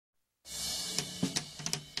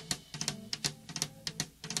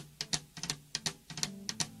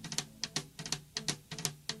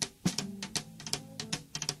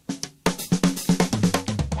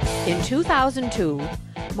In 2002,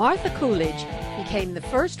 Martha Coolidge became the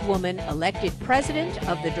first woman elected president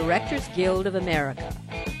of the Directors Guild of America.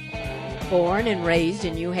 Born and raised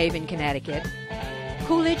in New Haven, Connecticut,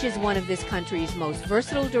 Coolidge is one of this country's most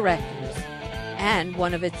versatile directors and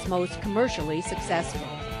one of its most commercially successful.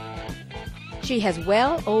 She has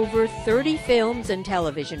well over 30 films and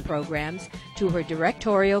television programs to her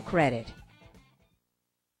directorial credit.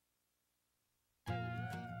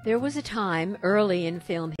 There was a time early in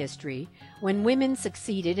film history when women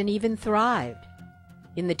succeeded and even thrived.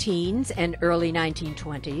 In the teens and early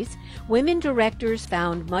 1920s, women directors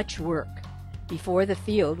found much work before the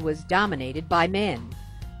field was dominated by men.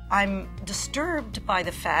 I'm disturbed by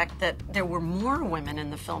the fact that there were more women in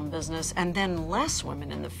the film business and then less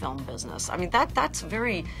women in the film business. I mean, that's a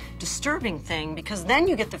very disturbing thing, because then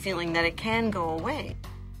you get the feeling that it can go away.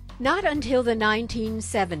 Not until the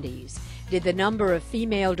 1970s did the number of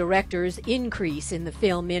female directors increase in the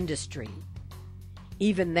film industry.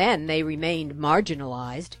 Even then, they remained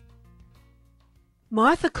marginalized.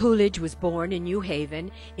 Martha Coolidge was born in New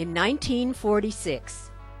Haven in 1946.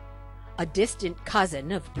 A distant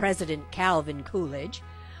cousin of President Calvin Coolidge,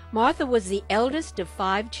 Martha was the eldest of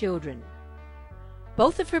 5 children.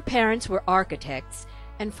 Both of her parents were architects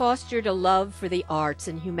and fostered a love for the arts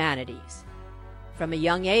and humanities. From a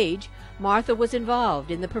young age, Martha was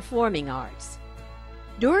involved in the performing arts.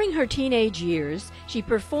 During her teenage years, she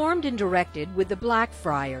performed and directed with the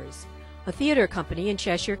Blackfriars, a theater company in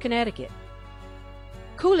Cheshire, Connecticut.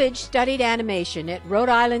 Coolidge studied animation at Rhode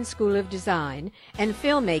Island School of Design and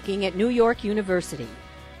filmmaking at New York University.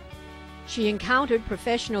 She encountered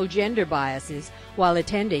professional gender biases while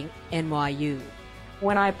attending NYU.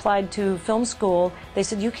 When I applied to film school, they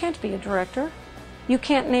said, "You can't be a director. You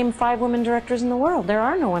can't name 5 women directors in the world. There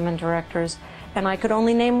are no women directors." And I could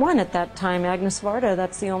only name one at that time, Agnes Varda.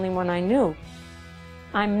 That's the only one I knew.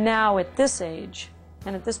 I'm now at this age,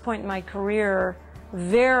 and at this point in my career,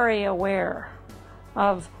 very aware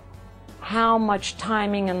of how much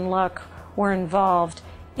timing and luck were involved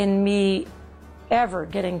in me ever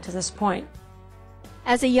getting to this point.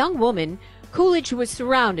 As a young woman, Coolidge was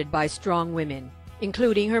surrounded by strong women,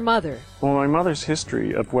 including her mother. Well, my mother's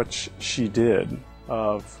history of what she did,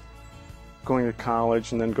 of going to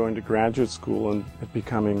college and then going to graduate school and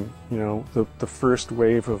becoming, the first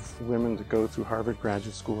wave of women to go through Harvard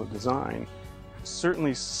Graduate School of Design,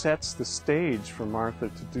 certainly sets the stage for Martha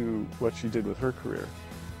to do what she did with her career.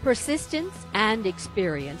 Persistence and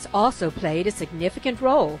experience also played a significant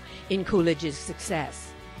role in Coolidge's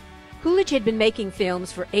success. Coolidge had been making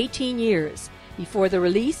films for 18 years before the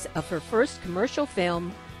release of her first commercial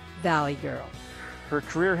film, Valley Girl. Her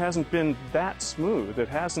career hasn't been that smooth. It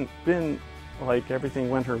hasn't been like everything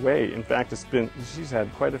went her way. In fact, she's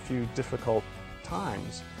had quite a few difficult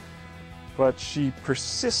times. But she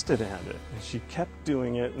persisted at it, and she kept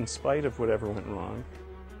doing it in spite of whatever went wrong.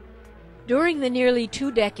 During the nearly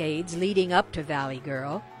 2 decades leading up to Valley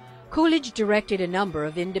Girl, Coolidge directed a number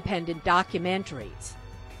of independent documentaries.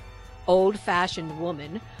 Old-Fashioned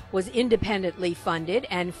Woman was independently funded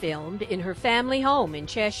and filmed in her family home in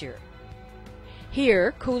Cheshire.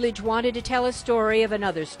 Here, Coolidge wanted to tell a story of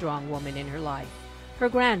another strong woman in her life, her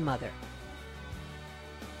grandmother.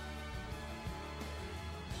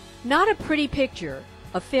 Not a Pretty Picture,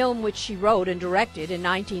 a film which she wrote and directed in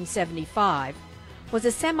 1975, was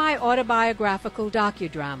a semi-autobiographical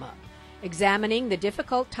docudrama examining the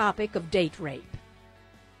difficult topic of date rape.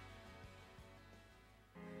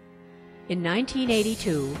 In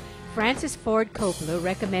 1982, Francis Ford Coppola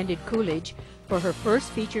recommended Coolidge for her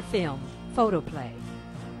first feature film, Photoplay.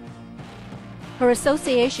 Her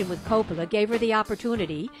association with Coppola gave her the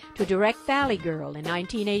opportunity to direct Valley Girl in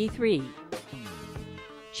 1983.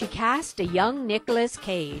 She cast a young Nicolas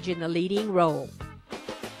Cage in the leading role.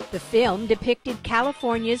 The film depicted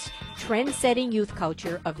California's trend-setting youth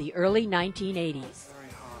culture of the early 1980s.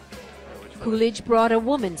 Coolidge brought a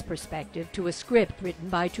woman's perspective to a script written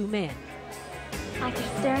by 2 men. Like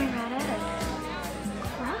you're staring right at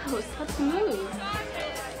us. Gross, let's move.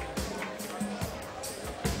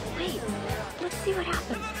 Wait, let's see what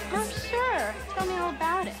happens. Oh, sure. Tell me all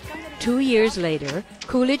about it. 2 years later,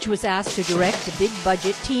 Coolidge was asked to direct the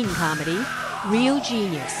big-budget teen comedy, Real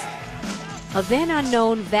Genius. A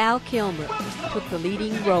then-unknown Val Kilmer took the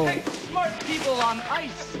leading role. Smart people on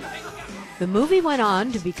ice. The movie went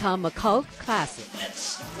on to become a cult classic.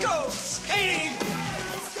 Let's go skating!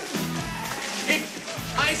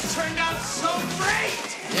 Ice turned out so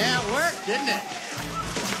great! Yeah, it worked, didn't it?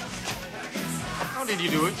 How did you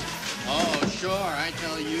do it? Oh, sure. I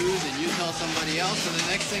tell you, then you tell somebody else, and the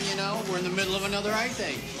next thing you know, we're in the middle of another ice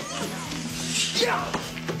age. Yeah!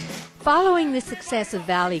 Following the success of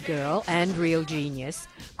Valley Girl and Real Genius,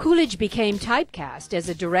 Coolidge became typecast as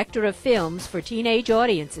a director of films for teenage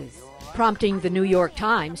audiences, prompting the New York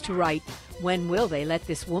Times to write, "When will they let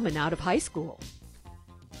this woman out of high school?"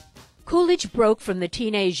 Coolidge broke from the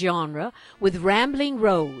teenage genre with Rambling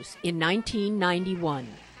Rose in 1991.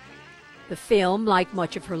 The film, like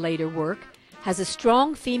much of her later work, has a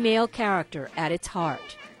strong female character at its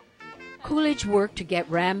heart. Coolidge worked to get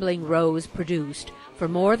Rambling Rose produced for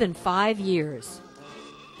more than 5 years.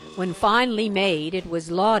 When finally made, it was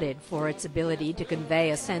lauded for its ability to convey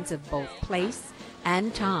a sense of both place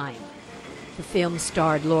and time. The film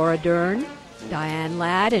starred Laura Dern, Diane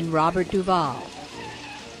Ladd, and Robert Duvall.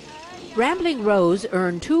 Rambling Rose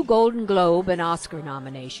earned 2 Golden Globe and Oscar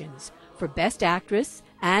nominations for Best Actress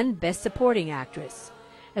and Best Supporting Actress,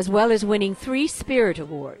 as well as winning 3 Spirit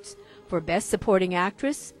Awards for Best Supporting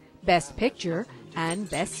Actress, Best Picture, and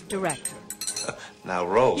Best Director. Now,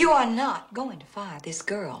 Rose. You are not going to fire this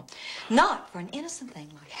girl. Not for an innocent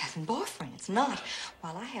thing like having boyfriends. Not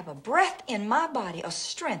while I have a breath in my body, a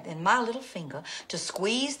strength in my little finger to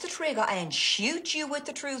squeeze the trigger and shoot you with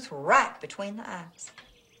the truth right between the eyes.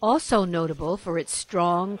 Also notable for its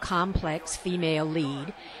strong, complex female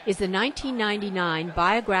lead is the 1999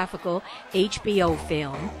 biographical HBO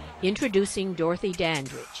film introducing Dorothy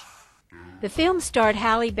Dandridge. The film starred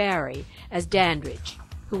Halle Berry as Dandridge,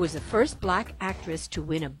 who was the first black actress to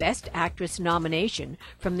win a Best Actress nomination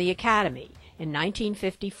from the Academy in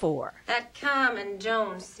 1954. That Carmen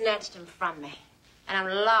Jones snatched him from me, and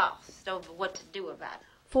I'm lost over what to do about it.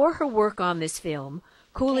 For her work on this film,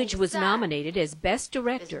 Coolidge was nominated as Best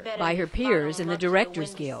Director by her peers in the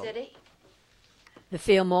Directors Guild. The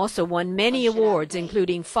film also won many awards,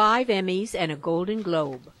 including 5 Emmys and a Golden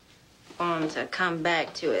Globe. For him to come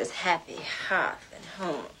back to his happy hearth and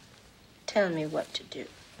home, tell me what to do.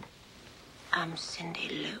 I'm Cindy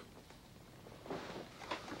Lou.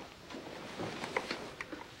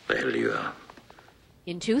 Well, you are.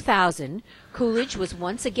 In 2000, Coolidge was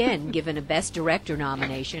once again given a Best Director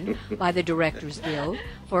nomination by the Directors Guild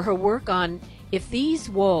for her work on If These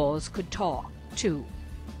Walls Could Talk, too.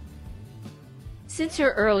 Since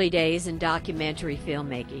her early days in documentary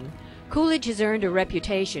filmmaking, Coolidge has earned a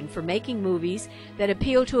reputation for making movies that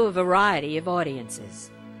appeal to a variety of audiences.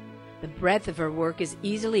 The breadth of her work is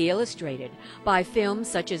easily illustrated by films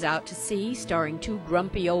such as Out to Sea, starring 2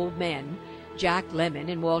 grumpy old men, Jack Lemmon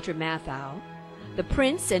and Walter Matthau, The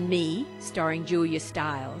Prince and Me, starring Julia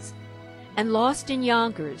Stiles, and Lost in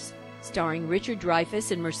Yonkers, starring Richard Dreyfuss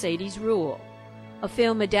and Mercedes Ruehl, a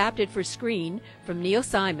film adapted for screen from Neil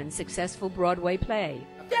Simon's successful Broadway play.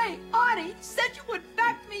 Hey, Artie, you said you would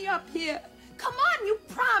back me up here. Come on, you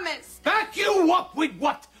promised. Back you up with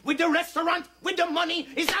what? With the restaurant? With the money?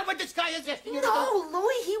 Is that what this guy is asking you to do? No,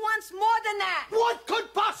 Louis, he wants more than that. What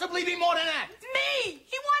could possibly be more than that? Me!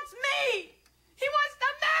 He wants me! He wants to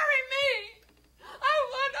marry me! I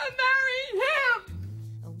want to marry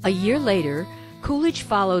him! A year later, Coolidge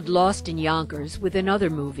followed Lost in Yonkers with another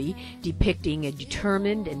movie depicting a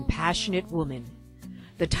determined and passionate woman.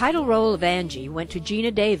 The title role of Angie went to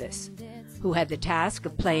Gina Davis, who had the task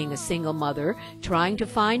of playing a single mother trying to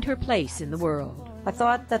find her place in the world. I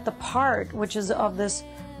thought that the part, which is of this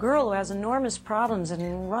girl who has enormous problems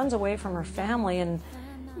and runs away from her family and,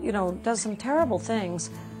 you know, does some terrible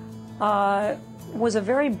things, was a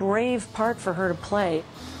very brave part for her to play.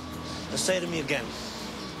 Now say it to me again.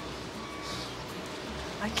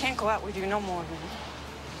 I can't go out with you no more, man.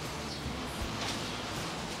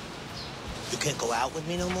 You can't go out with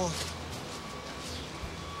me no more?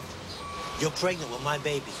 You're pregnant with my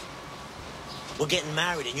baby. We're getting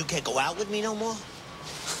married and you can't go out with me no more?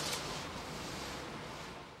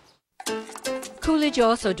 Coolidge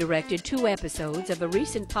also directed 2 episodes of a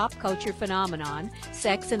recent pop culture phenomenon,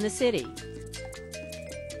 Sex and the City,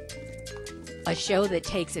 a show that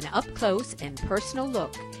takes an up-close and personal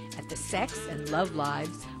look at the sex and love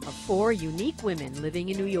lives of 4 unique women living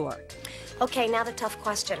in New York. Okay, now the tough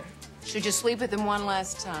question. Should you sleep with him one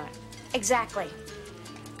last time? Exactly.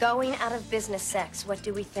 Going out of business sex, what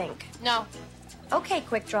do we think? No. Okay,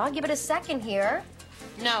 Quick Draw, give it a second here.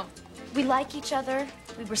 No. We like each other.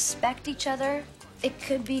 We respect each other. It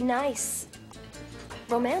could be nice.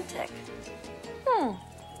 Romantic.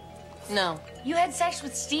 No. You had sex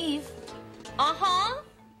with Steve. Uh-huh.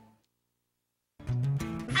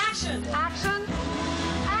 Action! Action!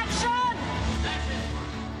 Action!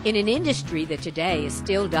 In an industry that today is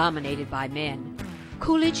still dominated by men,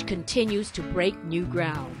 Coolidge continues to break new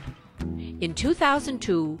ground. In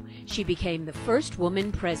 2002, she became the first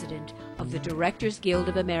woman president of the Directors Guild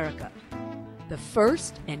of America, the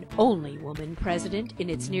first and only woman president in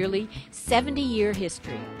its nearly 70-year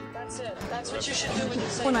history. That's it. That's what you should do when you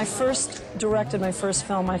say. When I first directed my first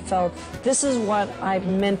film, I felt this is what I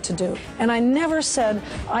meant to do. And I never said,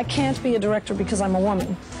 I can't be a director because I'm a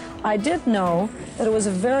woman. I did know that it was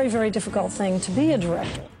a very, very difficult thing to be a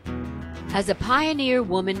director. As a pioneer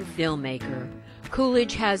woman filmmaker,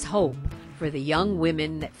 Coolidge has hope for the young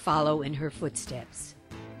women that follow in her footsteps.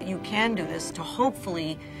 You can do this to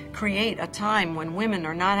hopefully create a time when women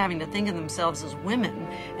are not having to think of themselves as women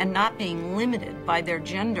and not being limited by their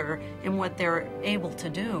gender in what they're able to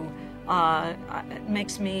do. It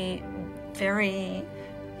makes me very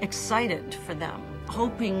excited for them,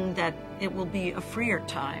 hoping that it will be a freer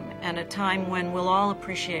time and a time when we'll all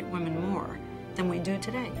appreciate women more than we do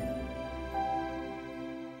today.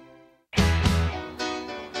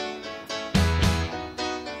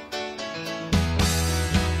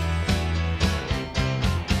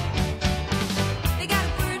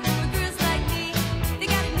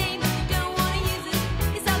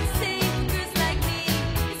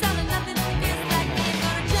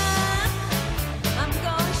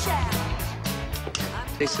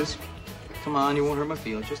 Hey, sis. Come on, you won't hurt my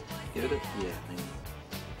feelings. Just give it a... Yeah, man.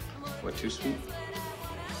 What, too sweet?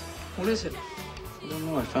 What is it? I don't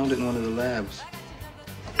know. I found it in one of the labs.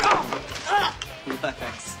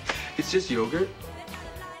 Relax. It's just yogurt.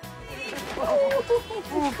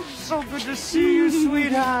 Oh, so good to see you,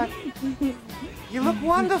 sweetheart. You look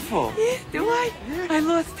wonderful. Do I? I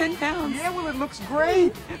lost 10 pounds. Yeah, well, it looks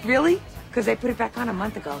great. Really? Because I put it back on a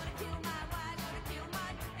month ago.